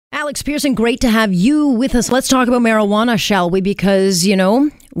Alex Pearson, great to have you with us. Let's talk about marijuana, shall we? Because,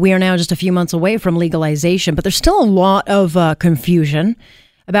 we are now just a few months away from legalization, but there's still a lot of confusion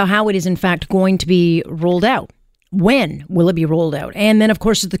about how it is, in fact, going to be rolled out. When will it be rolled out? And then, of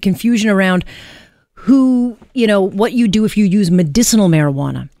course, the confusion around what you do if you use medicinal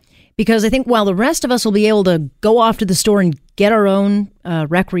marijuana. Because I think while the rest of us will be able to go off to the store and get our own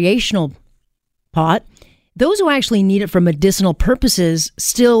recreational pot, those who actually need it for medicinal purposes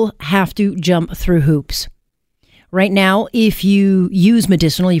still have to jump through hoops. Right now, if you use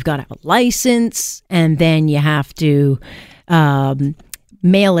medicinal, you've got to have a license, and then you have to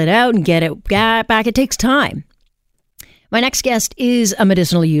mail it out and get it back. It takes time. My next guest is a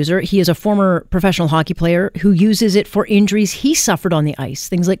medicinal user. He is a former professional hockey player who uses it for injuries he suffered on the ice,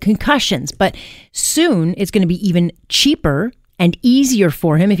 things like concussions. But soon it's going to be even cheaper and easier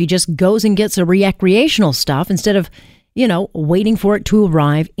for him if he just goes and gets a recreational stuff instead of, waiting for it to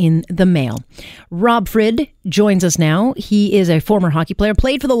arrive in the mail. Rob Frid joins us now. He is a former hockey player,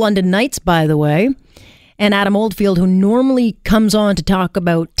 played for the London Knights, by the way. And Adam Oldfield, who normally comes on to talk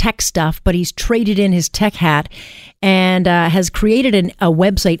about tech stuff, but he's traded in his tech hat and has created a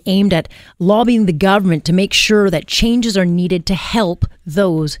website aimed at lobbying the government to make sure that changes are needed to help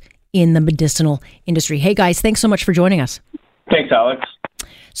those in the medicinal industry. Hey guys, thanks so much for joining us. Thanks, Alex.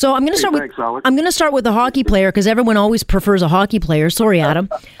 So I'm going to start with the hockey player because everyone always prefers a hockey player. Sorry, Adam.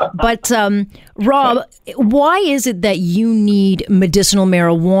 But Rob, why is it that you need medicinal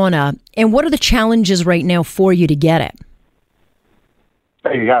marijuana, and what are the challenges right now for you to get it?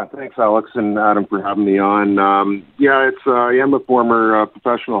 Hey, yeah, thanks, Alex and Adam, for having me on. I am a former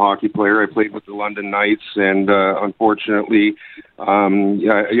professional hockey player. I played with the London Knights, and unfortunately,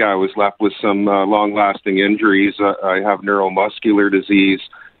 I was left with some long-lasting injuries. I have neuromuscular disease,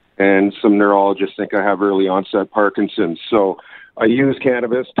 and some neurologists think I have early-onset Parkinson's. So I use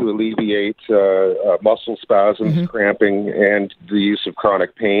cannabis to alleviate muscle spasms, cramping, and the use of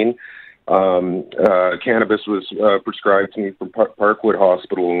chronic pain. Cannabis was prescribed to me from Parkwood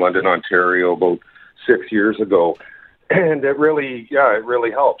Hospital in London, Ontario, about 6 years ago, and it really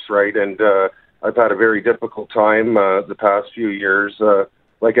helps, right? And I've had a very difficult time the past few years.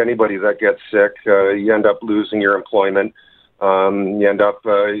 Like anybody that gets sick, you end up losing your employment. You end up,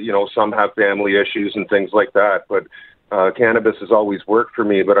 some have family issues and things like that. But cannabis has always worked for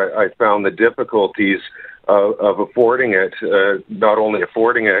me. But I found the difficulties of affording it, not only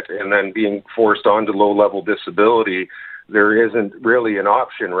affording it and then being forced onto low-level disability. There isn't really an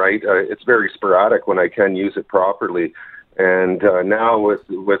option, right? It's very sporadic when I can use it properly. And now with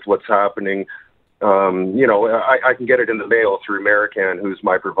what's happening, I can get it in the mail through American, who's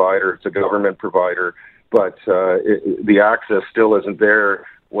my provider. It's a government provider, but the access still isn't there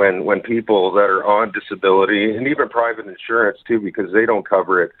when people that are on disability, and even private insurance too, because they don't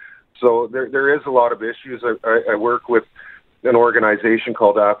cover it. So there is a lot of issues. I work with an organization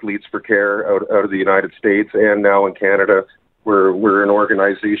called Athletes for Care out of the United States and now in Canada. We're an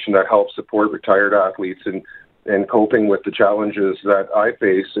organization that helps support retired athletes in coping with the challenges that I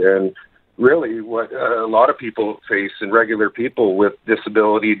face and really what a lot of people face and regular people with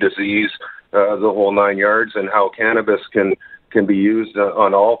disability, disease, the whole nine yards, and how cannabis can be used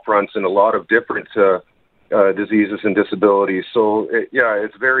on all fronts in a lot of different diseases and disabilities. So,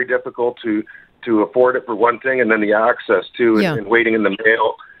 it's very difficult to afford it for one thing, and then the access to it and waiting in the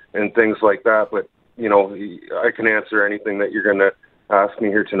mail and things like that. But, I can answer anything that you're going to ask me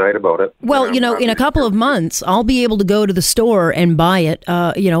here tonight about it. Well, in a couple of months, I'll be able to go to the store and buy it,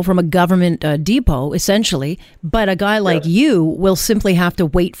 from a government depot, essentially. But a guy like you will simply have to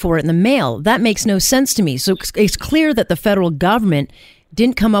wait for it in the mail. That makes no sense to me. So it's clear that the federal government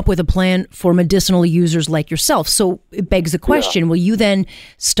didn't come up with a plan for medicinal users like yourself. So it begs the question, will you then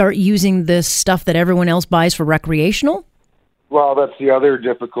start using this stuff that everyone else buys for recreational? Well, that's the other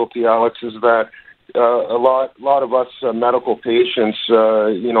difficulty, Alex, is that a lot of us medical patients,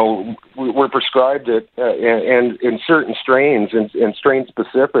 we're prescribed it, and in certain strains and strain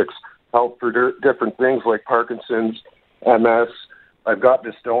specifics help for different things like Parkinson's, MS. I've got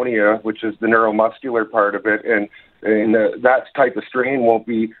dystonia, which is the neuromuscular part of it, and that type of strain won't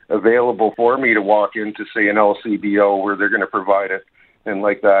be available for me to walk into, say, an LCBO where they're going to provide it and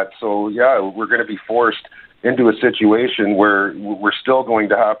like that. So, we're going to be forced into a situation where we're still going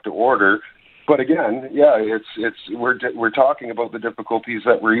to have to order. But again, we're talking about the difficulties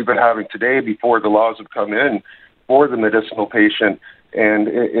that we're even having today before the laws have come in for the medicinal patient, and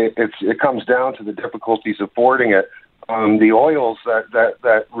it comes down to the difficulties affording it. The oils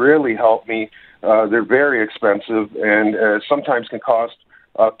that really help me, they're very expensive and sometimes can cost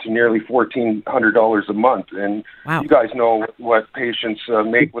up to nearly $1,400 a month. And wow. You guys know what patients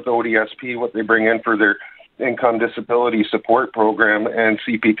make with ODSP, what they bring in for their income disability support program and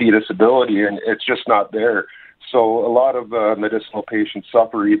CPP disability, and it's just not there. So a lot of medicinal patients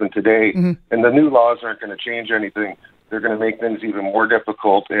suffer even today, and the new laws aren't going to change anything. They're going to make things even more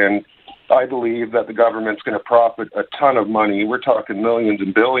difficult, and I believe that the government's going to profit a ton of money. We're talking millions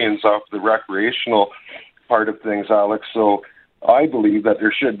and billions off the recreational part of things, Alex. So I believe that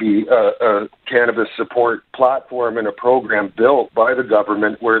there should be a cannabis support platform and a program built by the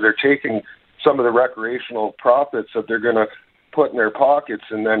government where they're taking some of the recreational profits that they're going to put in their pockets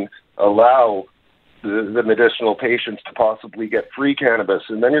and then allow the medicinal patients to possibly get free cannabis.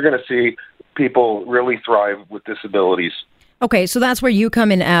 And then you're going to see people really thrive with disabilities. Okay, so that's where you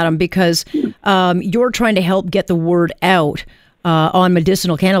come in, Adam, because you're trying to help get the word out on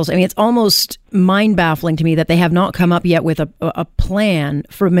medicinal cannabis. I mean, it's almost mind-baffling to me that they have not come up yet with a plan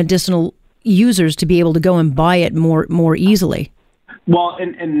for medicinal users to be able to go and buy it more easily. Well,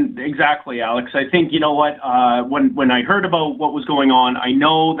 and exactly, Alex. I think, you know what, when I heard about what was going on, I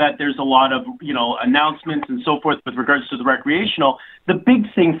know that there's a lot of, announcements and so forth with regards to the recreational. The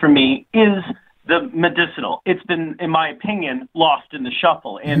big thing for me is the medicinal. It's been, in my opinion, lost in the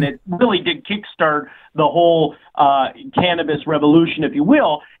shuffle, and it really did kickstart the whole cannabis revolution, if you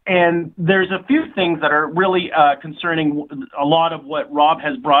will. And there's a few things that are really concerning a lot of what Rob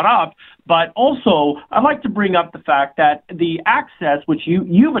has brought up, but also I'd like to bring up the fact that the access, which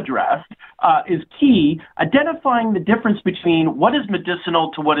you've addressed, is key, identifying the difference between what is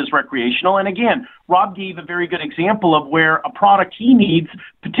medicinal to what is recreational. And again, Rob gave a very good example of where a product he needs,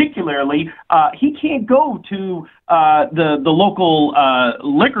 particularly, he can't go to the local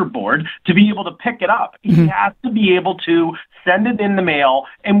liquor board to be able to pick it up. He has to be able to send it in the mail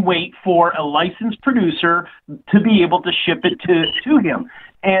and wait for a licensed producer to be able to ship it to him.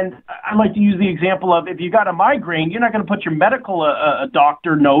 And I like to use the example of if you got a migraine, you're not going to put your medical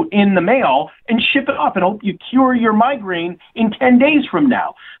doctor note in the mail and ship it off and hope you cure your migraine in 10 days from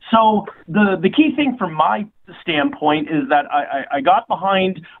now. So the key thing from my standpoint is that I got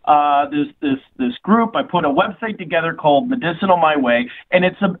behind this group. I put a website together called Medicinal My Way, and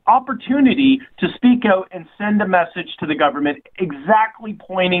it's an opportunity to speak out and send a message to the government exactly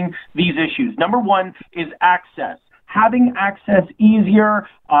pointing these issues. Number one is access. Having access easier,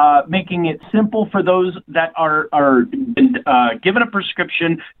 making it simple for those that are given a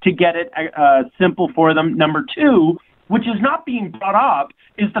prescription to get it simple for them. Number two, which is not being brought up,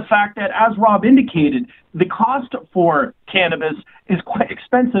 is the fact that, as Rob indicated, the cost for cannabis is quite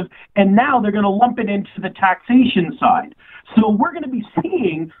expensive, and now they're going to lump it into the taxation side. So we're going to be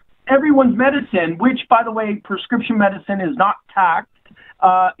seeing everyone's medicine, which, by the way, prescription medicine is not taxed,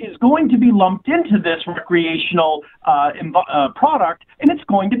 is going to be lumped into this recreational product, and it's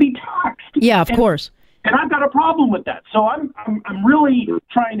going to be taxed. Yeah, of course. And I've got a problem with that. So I'm really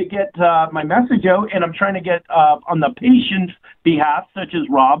trying to get my message out, and I'm trying to get on the patient's behalf, such as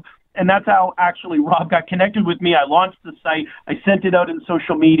Rob. And that's how actually Rob got connected with me. I launched the site. I sent it out in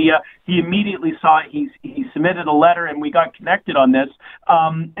social media. He immediately saw it. He submitted a letter, and we got connected on this.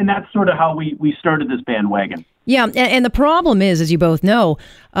 And that's sort of how we started this bandwagon. Yeah, and the problem is, as you both know,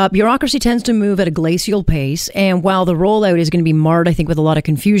 bureaucracy tends to move at a glacial pace, and while the rollout is going to be marred, I think, with a lot of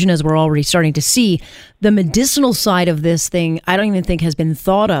confusion, as we're already starting to see, the medicinal side of this thing, I don't even think has been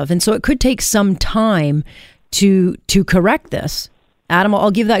thought of, and so it could take some time to correct this. Adam,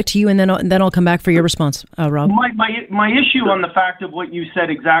 I'll give that to you, and then I'll come back for your response, Rob. My issue on the fact of what you said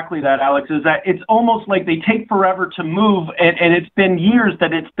exactly that, Alex, is that it's almost like they take forever to move, and it's been years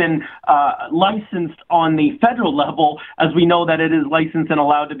that it's been licensed on the federal level, as we know that it is licensed and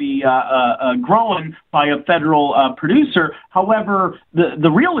allowed to be grown by a federal producer. However,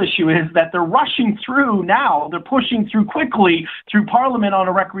 the real issue is that they're rushing through now. They're pushing through quickly through Parliament on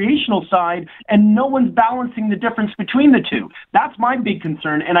a recreational side, and no one's balancing the difference between the two. That's my big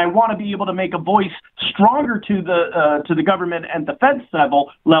concern, and I want to be able to make a voice stronger to the government and the feds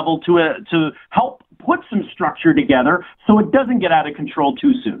level to help put some structure together so it doesn't get out of control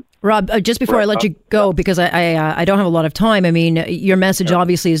too soon. Rob, just before I let you go, because I don't have a lot of time, I mean, your message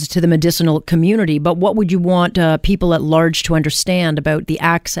obviously is to the medicinal community, but what would you want people at large to understand about the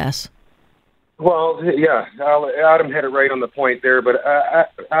access? Well, yeah, Adam hit it right on the point there, but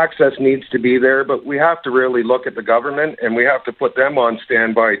access needs to be there, but we have to really look at the government, and we have to put them on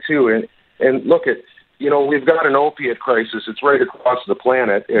standby too, and look at, we've got an opiate crisis. It's right across the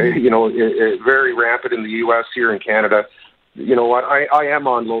planet, very rampant in the U.S., here in Canada. You know what, I am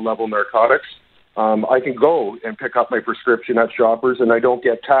on low-level narcotics. I can go and pick up my prescription at Shoppers, and I don't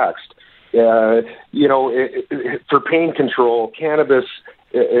get taxed. For pain control, cannabis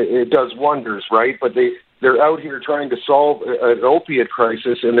it does wonders, right? But they're out here trying to solve an opiate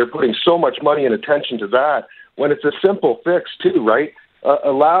crisis, and they're putting so much money and attention to that when it's a simple fix too, right?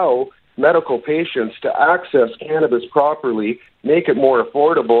 Allow medical patients to access cannabis properly, make it more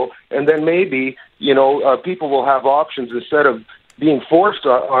affordable, and then maybe, people will have options instead of being forced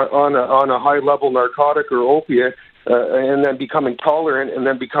on a high-level narcotic or opiate and then becoming tolerant and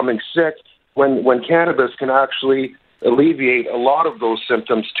then becoming sick when cannabis can actually alleviate a lot of those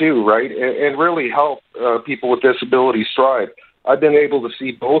symptoms too, right? And really help people with disabilities thrive. I've been able to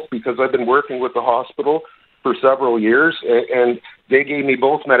see both because I've been working with the hospital for several years, and they gave me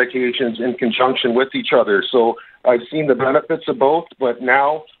both medications in conjunction with each other. So I've seen the benefits of both, but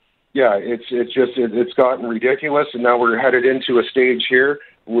now, it's gotten ridiculous, and now we're headed into a stage here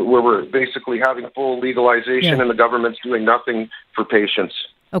where we're basically having full legalization and the government's doing nothing for patients.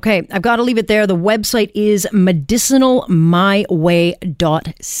 Okay, I've got to leave it there. The website is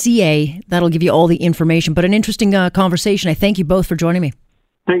medicinalmyway.ca. That'll give you all the information, but an interesting conversation. I thank you both for joining me.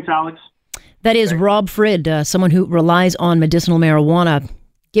 Thanks, Alex. That is Rob Frid, someone who relies on medicinal marijuana,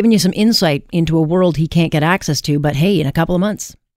 giving you some insight into a world he can't get access to, but hey, in a couple of months.